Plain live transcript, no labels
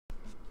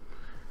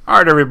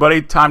Alright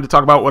everybody, time to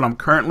talk about what I'm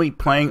currently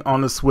playing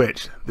on the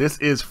Switch. This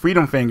is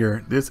Freedom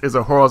Finger. This is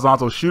a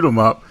horizontal shoot 'em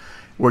up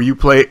where you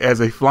play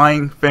as a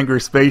flying finger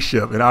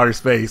spaceship in outer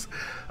space.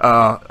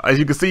 As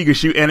you can see, you can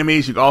shoot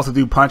enemies, you can also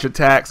do punch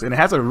attacks, and it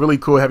has a really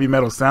cool heavy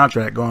metal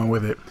soundtrack going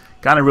with it.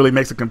 Kind of really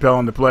makes it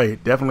compelling to play.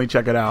 Definitely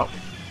check it out.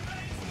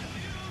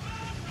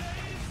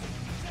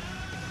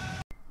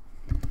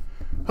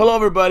 Hello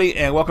everybody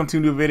and welcome to a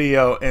new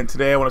video, and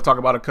today I want to talk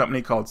about a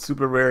company called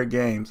Super Rare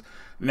Games.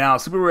 Now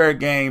Super Rare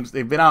Games,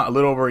 they've been out a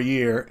little over a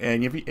year,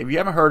 and if you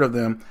haven't heard of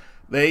them,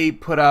 they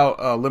put out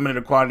a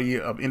limited quantity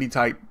of indie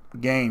type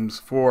games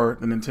for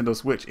the Nintendo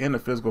Switch in the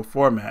physical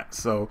format.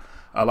 So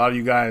a lot of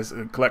you guys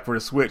collect for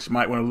the Switch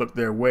might want to look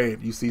their way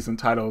if you see some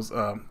titles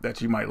that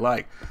you might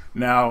like.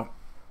 Now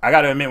I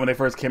gotta admit, when they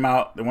first came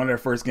out, one of their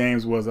first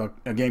games was a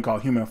game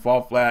called Human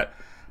Fall Flat.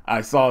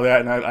 I saw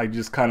that and I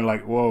just kind of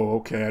like, whoa,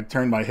 okay, I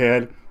turned my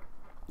head.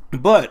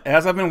 But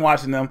as I've been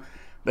watching them,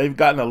 they've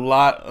gotten a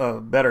lot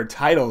of better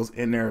titles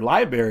in their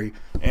library,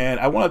 and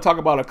I want to talk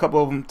about a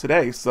couple of them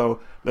today, so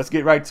let's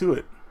get right to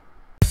it.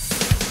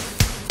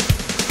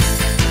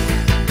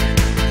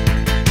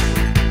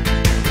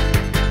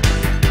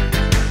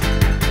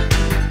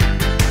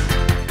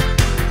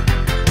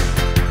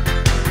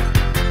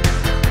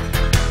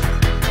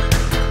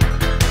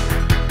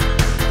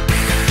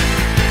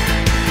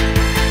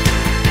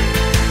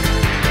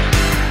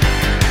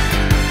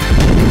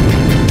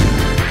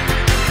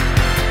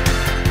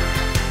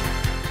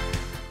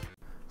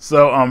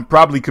 So I'm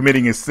probably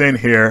committing a sin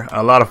here.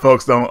 A lot of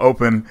folks don't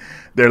open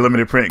their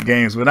limited print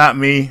games, but not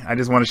me. I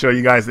just want to show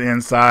you guys the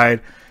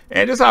inside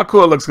and just how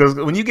cool it looks, because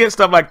when you get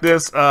stuff like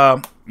this,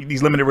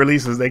 these limited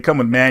releases, they come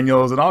with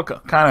manuals and all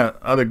kind of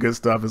other good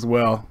stuff as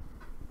well.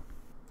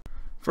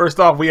 First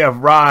off, we have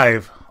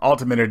Rive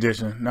Ultimate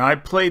Edition. Now I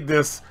played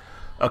this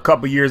a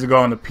couple years ago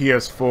on the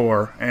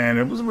PS4 and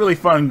it was a really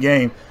fun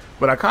game,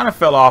 but I kind of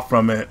fell off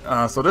from it.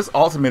 So this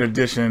Ultimate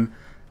Edition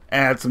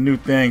add some new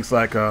things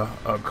like a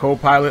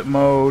co-pilot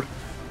mode,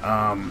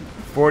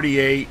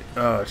 48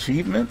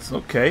 achievements.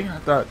 Okay, I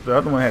thought the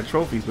other one had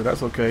trophies, but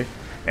that's okay.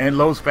 And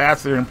loads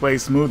faster and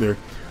plays smoother.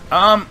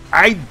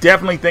 I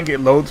definitely think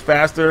it loads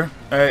faster.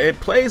 It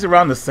plays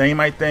around the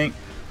same, I think.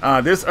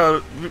 This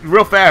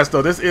real fast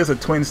though, this is a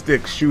twin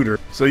stick shooter,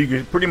 so you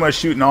can pretty much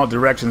shoot in all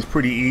directions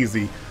pretty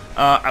easy.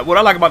 What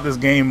I like about this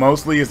game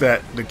mostly is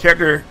that the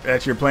character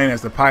that you're playing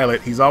as the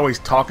pilot, he's always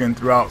talking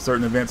throughout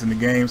certain events in the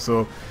game,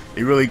 so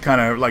it really kind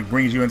of like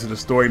brings you into the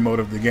story mode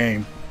of the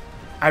game.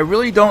 I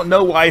really don't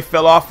know why I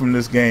fell off from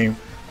this game.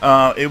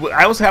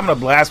 I was having a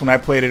blast when I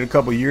played it a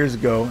couple years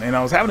ago, and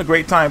I was having a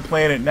great time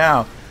playing it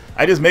now.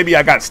 Maybe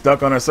I got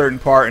stuck on a certain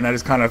part and I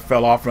just kind of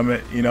fell off from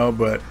it, you know,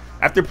 but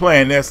after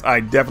playing this, I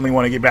definitely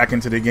want to get back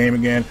into the game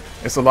again.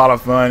 It's a lot of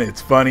fun,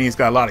 it's funny, it's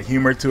got a lot of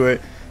humor to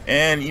it,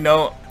 and you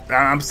know,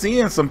 I'm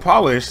seeing some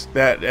polish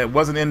that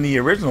wasn't in the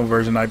original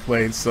version I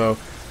played, so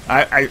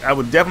I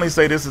would definitely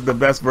say this is the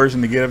best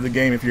version to get of the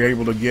game if you're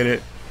able to get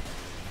it.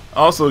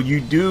 Also,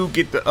 you do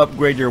get to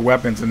upgrade your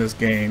weapons in this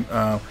game.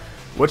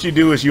 What you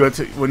do is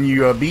when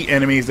you beat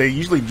enemies, they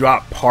usually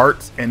drop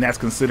parts, and that's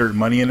considered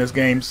money in this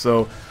game.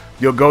 So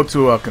you'll go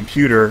to a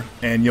computer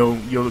and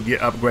you'll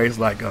get upgrades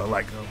like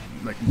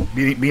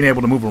being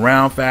able to move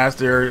around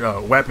faster,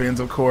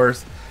 weapons of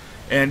course,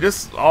 and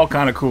just all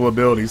kind of cool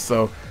abilities.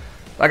 So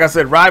like I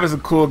said, Rive is a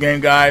cool game,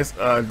 guys.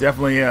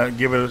 Definitely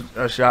give it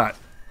a shot.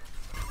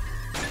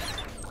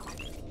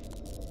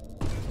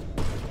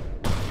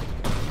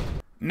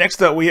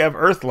 Next up, we have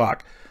Earthlock.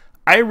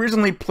 I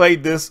originally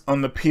played this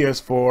on the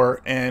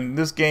PS4, and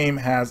this game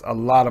has a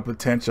lot of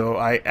potential.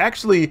 I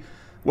actually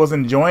was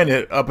enjoying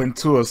it up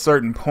until a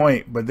certain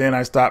point, but then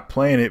I stopped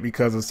playing it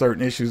because of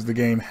certain issues the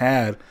game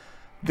had.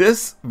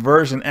 This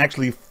version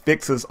actually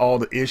fixes all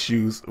the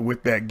issues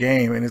with that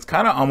game, and it's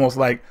kind of almost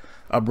like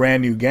a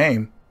brand new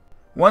game.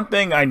 One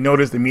thing I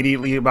noticed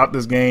immediately about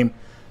this game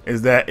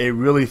is that it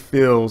really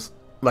feels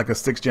like a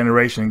 6th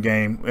generation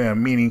game,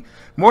 meaning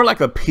more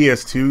like a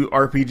PS2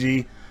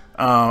 RPG.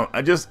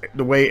 Just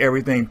the way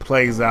everything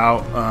plays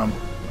out.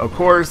 Of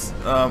course,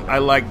 I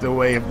like the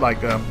way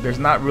there's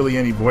not really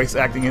any voice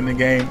acting in the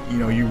game. You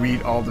know, you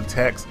read all the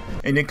text,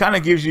 and it kind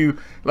of gives you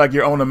like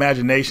your own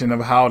imagination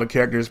of how the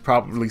characters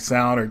probably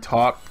sound or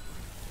talk.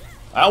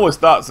 I always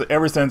thought, so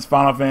ever since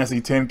Final Fantasy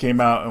X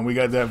came out and we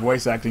got that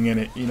voice acting in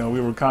it, you know,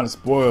 we were kind of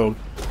spoiled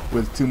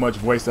with too much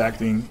voice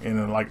acting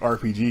in like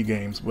RPG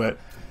games. But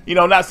you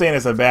know, not saying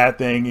it's a bad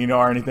thing, you know,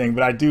 or anything,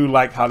 but I do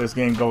like how this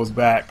game goes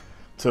back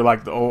to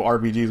like the old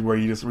RPGs where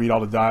you just read all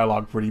the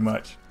dialogue pretty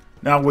much.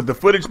 Now with the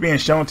footage being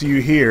shown to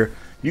you here,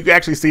 you can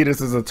actually see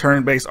this as a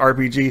turn-based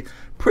RPG.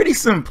 Pretty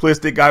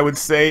simplistic, I would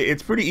say.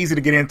 It's pretty easy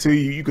to get into.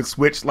 You could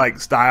switch like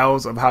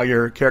styles of how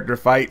your character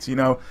fights, you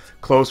know,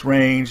 close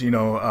range, you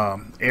know,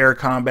 air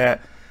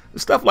combat,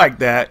 stuff like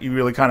that. You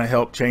really kind of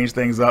help change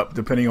things up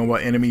depending on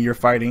what enemy you're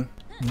fighting.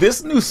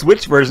 This new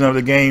Switch version of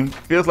the game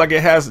feels like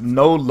it has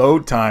no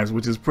load times,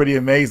 which is pretty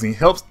amazing.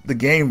 Helps the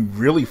game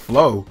really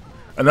flow.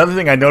 Another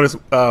thing I noticed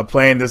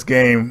playing this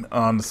game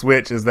on the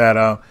Switch is that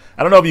I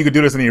don't know if you could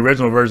do this in the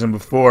original version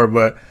before,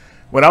 but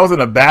when I was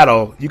in a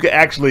battle, you could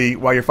actually,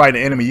 while you're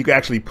fighting an enemy, you could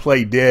actually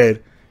play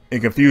dead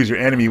and confuse your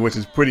enemy, which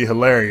is pretty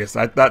hilarious.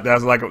 I thought that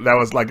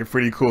was like a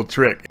pretty cool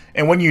trick.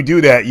 And when you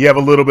do that, you have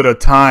a little bit of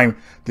time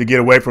to get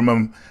away from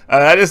them.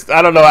 I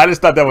don't know. I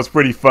just thought that was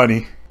pretty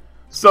funny.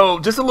 So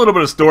just a little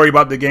bit of story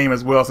about the game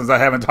as well, since I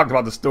haven't talked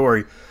about the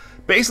story.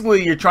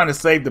 Basically, you're trying to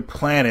save the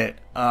planet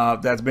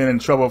that's been in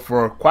trouble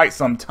for quite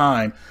some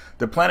time.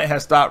 The planet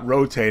has stopped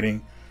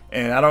rotating,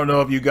 and I don't know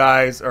if you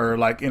guys are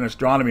like in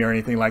astronomy or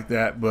anything like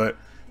that, but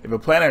if a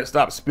planet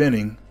stops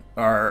spinning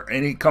or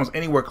comes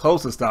anywhere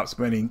close to stop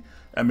spinning,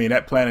 I mean,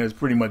 that planet is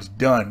pretty much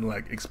done.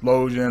 Like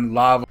explosion,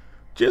 lava,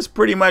 just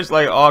pretty much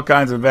like all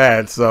kinds of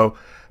bad. So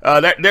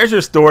there's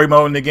your story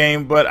mode in the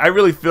game, but I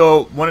really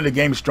feel one of the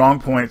game's strong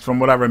points, from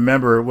what I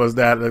remember, was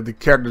that the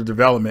character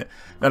development.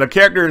 Now the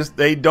characters,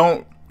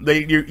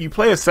 you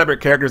play as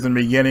separate characters in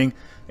the beginning,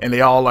 and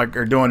they all like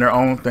are doing their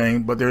own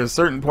thing. But there's a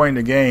certain point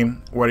in the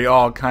game where they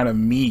all kind of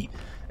meet,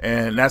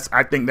 and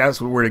I think that's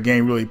where the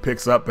game really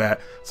picks up at.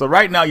 So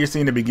right now you're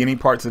seeing the beginning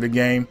parts of the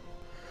game.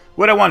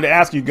 What I wanted to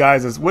ask you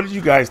guys is, what did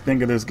you guys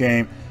think of this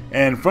game?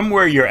 And from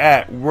where you're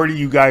at, where do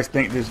you guys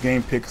think this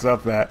game picks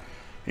up at?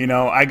 You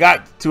know, I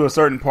got to a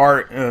certain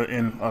part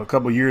in a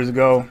couple years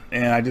ago,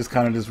 and I just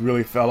kind of just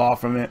really fell off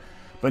from it.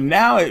 But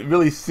now it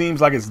really seems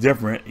like it's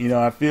different. You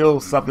know, I feel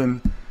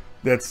something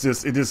that's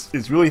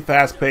it's really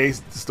fast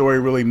paced. The story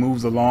really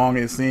moves along,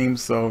 it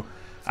seems. So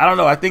I don't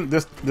know. I think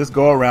this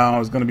go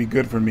around is going to be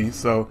good for me.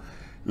 So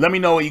let me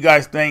know what you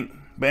guys think.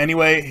 But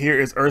anyway, here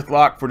is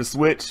Earthlock for the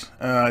Switch.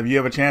 If you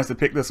have a chance to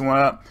pick this one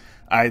up,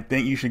 I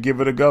think you should give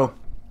it a go.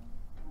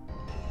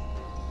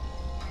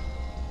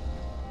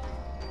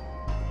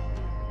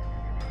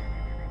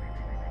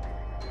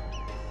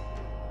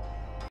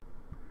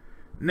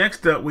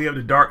 Next up, we have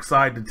the Dark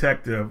Side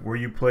Detective, where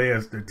you play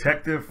as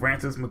Detective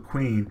Francis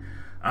McQueen.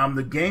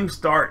 The game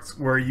starts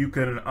where you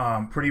can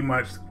pretty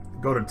much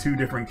go to 2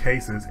 different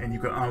cases, and you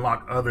can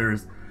unlock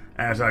others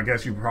as I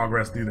guess you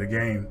progress through the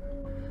game.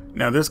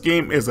 Now this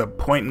game is a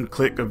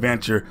point-and-click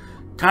adventure,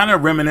 kind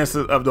of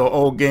reminiscent of the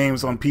old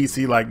games on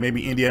PC, like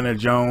maybe Indiana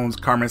Jones,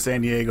 Carmen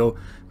Sandiego,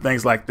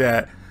 things like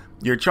that.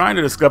 You're trying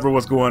to discover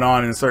what's going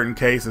on in certain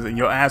cases, and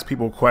you'll ask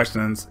people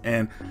questions,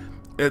 and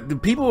the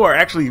people are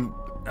actually,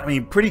 I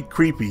mean, pretty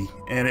creepy.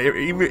 And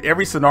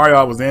every scenario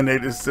I was in, they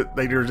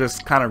were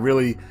just kind of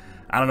really,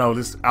 I don't know,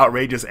 just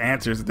outrageous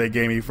answers that they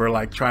gave me for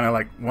like trying to,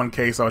 like one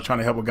case I was trying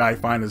to help a guy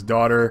find his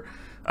daughter.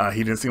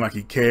 He didn't seem like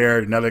he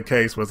cared. Another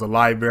case was a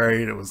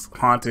library that was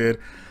haunted.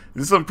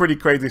 This is some pretty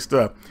crazy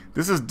stuff.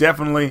 This is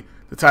definitely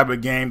the type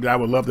of game that I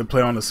would love to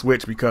play on the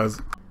Switch,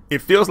 because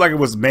it feels like it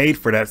was made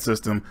for that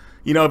system.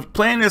 You know,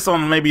 playing this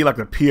on maybe like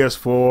a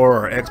PS4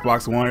 or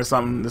Xbox One or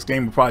something, this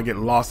game would probably get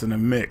lost in the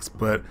mix.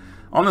 But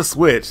on the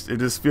Switch, it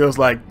just feels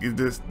like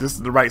this is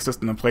the right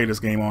system to play this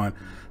game on.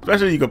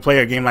 Especially you could play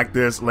a game like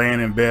this laying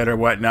in bed or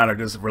whatnot, or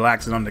just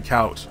relaxing on the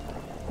couch.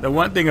 The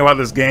one thing about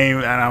this game,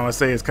 and I would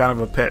say it's kind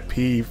of a pet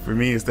peeve for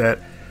me, is that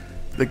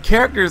the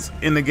characters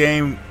in the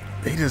game,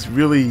 they just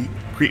really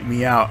creep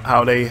me out.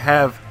 How they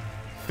have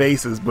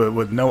faces but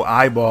with no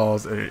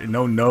eyeballs,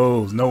 no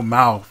nose, no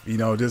mouth, you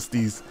know, just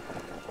these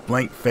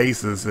blank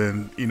faces.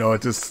 And you know,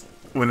 it just,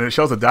 when it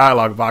shows the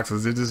dialogue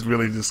boxes, it just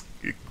really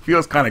it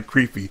feels kind of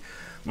creepy.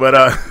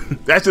 But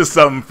that's just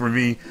something for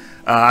me.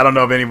 I don't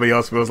know if anybody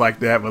else feels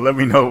like that, but let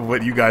me know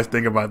what you guys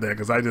think about that,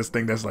 because I just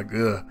think that's like,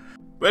 ugh.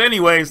 But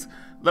anyways,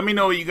 let me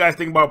know what you guys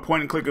think about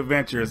point-and-click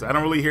adventures. I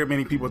don't really hear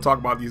many people talk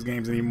about these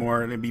games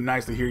anymore, and it'd be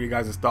nice to hear you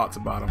guys' thoughts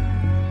about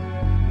them.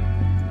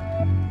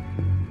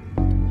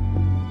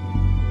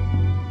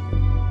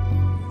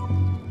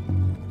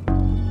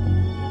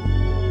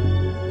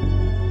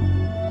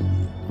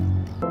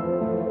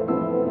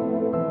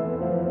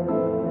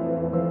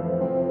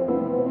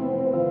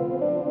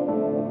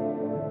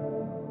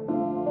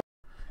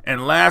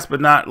 And last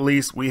but not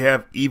least, we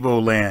have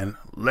Evoland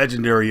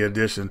Legendary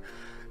Edition.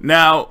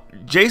 Now,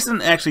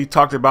 Jason actually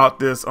talked about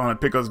this on a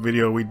pickups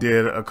video we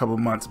did a couple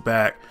months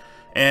back,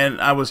 and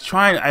I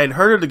had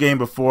heard of the game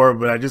before,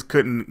 but I just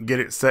couldn't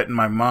get it set in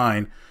my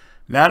mind.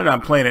 Now that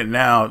I'm playing it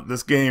now,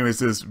 this game is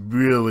just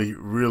really,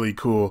 really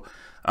cool.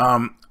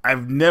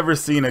 I've never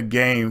seen a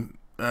game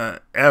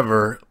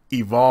ever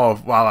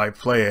evolve while I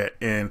play it,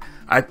 and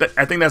I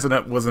think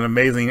that was an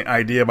amazing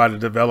idea by the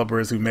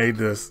developers who made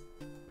this.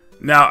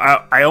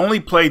 Now, I only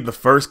played the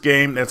first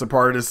game that's a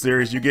part of this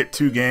series. You get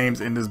 2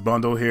 games in this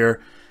bundle here,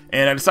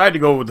 and I decided to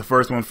go with the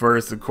first one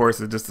first. Of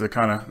course, it's just to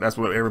kind of, that's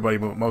what everybody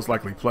will most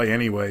likely play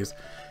anyways.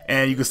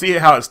 And you can see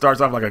how it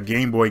starts off like a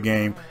Game Boy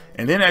game,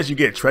 and then as you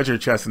get treasure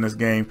chests in this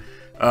game,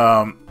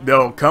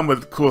 they'll come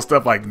with cool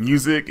stuff like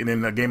music, and then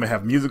the game will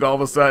have music all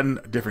of a sudden,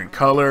 different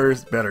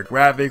colors, better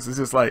graphics. It's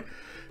just like,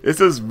 it's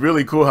just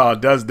really cool how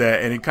it does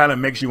that, and it kind of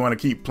makes you want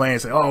to keep playing.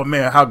 Say, oh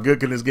man, how good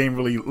can this game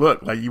really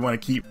look? Like, you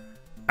want to keep.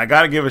 I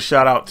gotta give a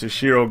shout out to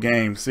Shiro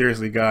Games.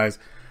 Seriously, guys,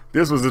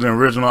 this was an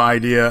original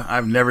idea.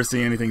 I've never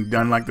seen anything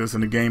done like this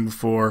in a game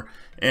before,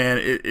 and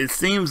it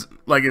seems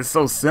like it's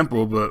so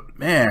simple, but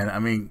man, I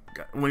mean,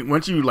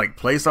 once you like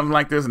play something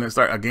like this and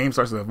a game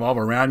starts to evolve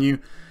around you,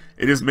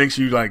 it just makes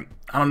you like,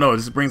 I don't know, it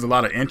just brings a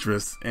lot of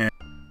interest. And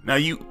Now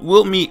you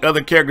will meet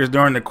other characters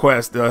during the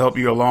quest. They'll help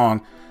you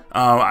along.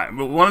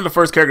 One of the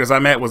first characters I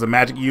met was a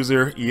magic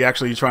user. You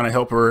actually trying to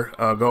help her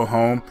go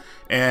home,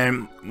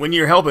 and when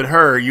you're helping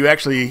her, you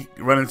actually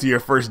run into your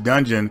first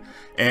dungeon.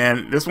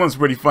 And this one's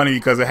pretty funny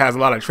because it has a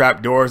lot of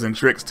trap doors and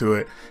tricks to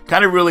it.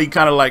 Kind of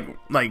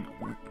like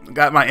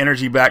got my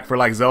energy back for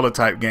like Zelda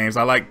type games.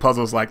 I like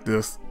puzzles like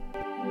this.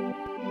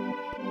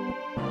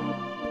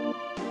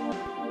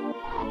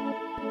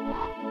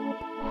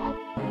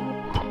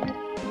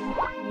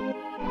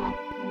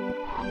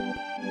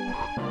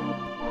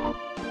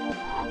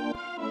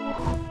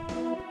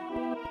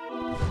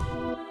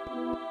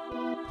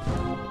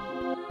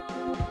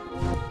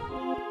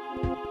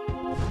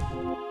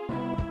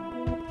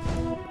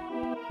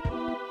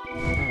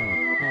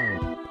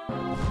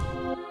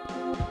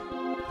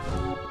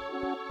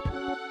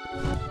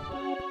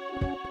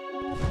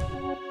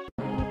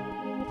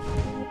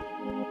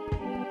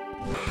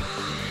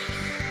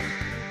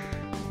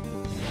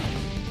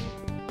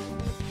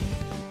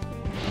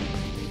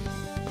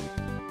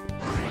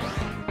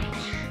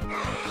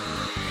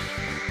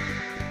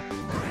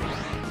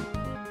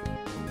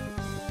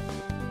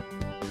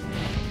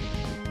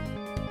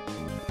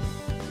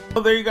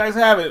 Well, there you guys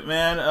have it,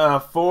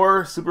 man.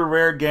 4 super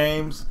rare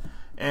games,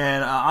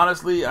 and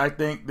honestly, I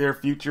think their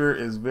future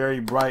is very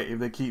bright if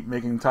they keep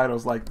making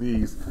titles like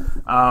these.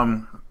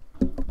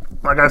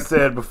 Like I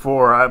said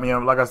before, I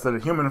mean, like I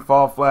said, Human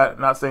Fall Flat.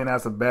 Not saying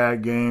that's a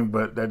bad game,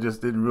 but that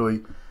just didn't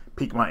really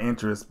pique my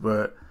interest.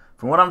 But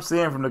from what I'm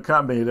seeing from the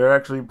company, they're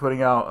actually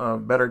putting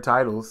out better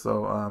titles.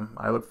 So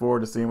I look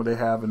forward to seeing what they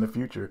have in the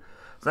future.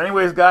 So,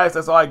 anyways, guys,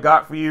 that's all I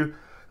got for you.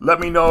 Let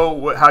me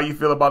know how you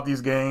feel about these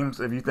games,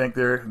 if you think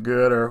they're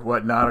good or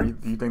whatnot, or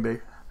do you think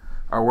they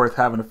are worth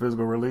having a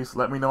physical release.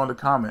 Let me know in the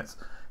comments.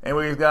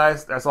 Anyways,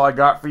 guys, that's all I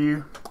got for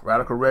you.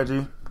 Radical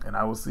Reggie, and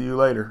I will see you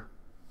later.